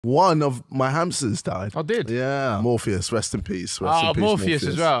One of my hamsters died. I did. Yeah. Morpheus, rest in peace. Rest in peace, Morpheus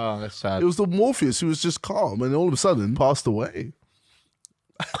as well. Oh, that's sad. It was the Morpheus who was just calm and all of a sudden passed away.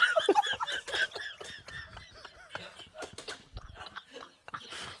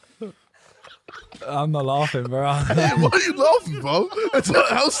 I'm not laughing, bro. Hey, why are you laughing, bro? It's a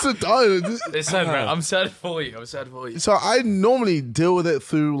hamster dying. It's sad, man. I'm sad for you. I'm sad for you. So I normally deal with it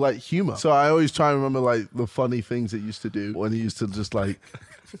through like humor. So I always try and remember like the funny things it used to do when he used to just like.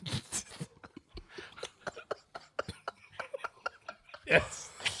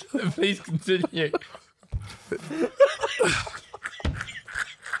 Yes. Please continue. It's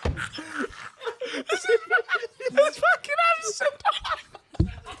fucking absurd.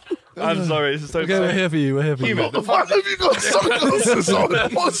 I'm sorry. It's so Okay, we're here for you. We're here for you. What the fuck have you got sunglasses on?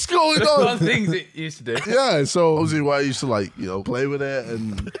 What's going on? One things it used to do. Yeah, so obviously why I used to like, you know, play with it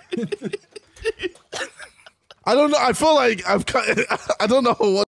and I don't know. I feel like I don't know what